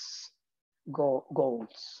SEP's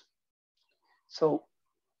goals. So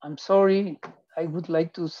I'm sorry, I would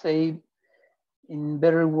like to say in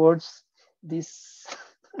better words this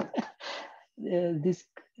this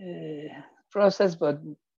process, but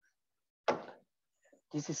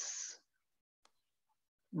this is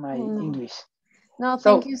my English. No,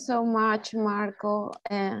 thank you so much, Marco.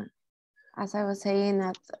 As I was saying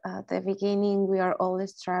at the beginning, we are all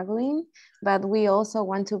struggling, but we also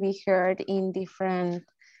want to be heard in different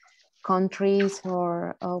countries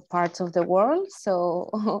or parts of the world. So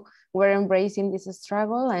we're embracing this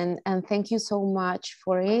struggle, and thank you so much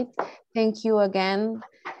for it. Thank you again,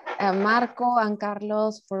 Marco and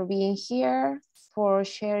Carlos for being here, for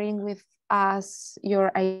sharing with us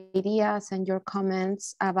your ideas and your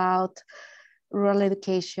comments about rural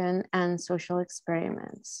education and social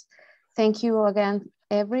experiments. Thank you again,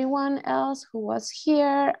 everyone else who was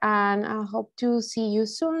here, and I hope to see you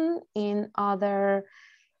soon in other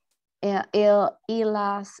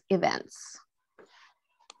ELAS events.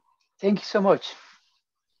 Thank you so much.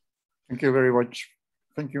 Thank you very much.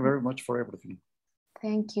 Thank you very much for everything.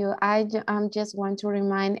 Thank you. I just want to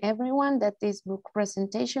remind everyone that this book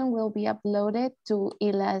presentation will be uploaded to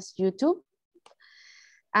ELAS YouTube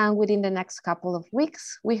and within the next couple of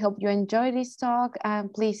weeks. We hope you enjoy this talk,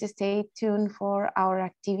 and please stay tuned for our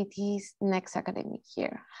activities next academic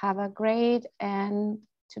year. Have a great end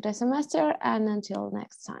to the semester, and until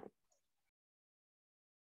next time.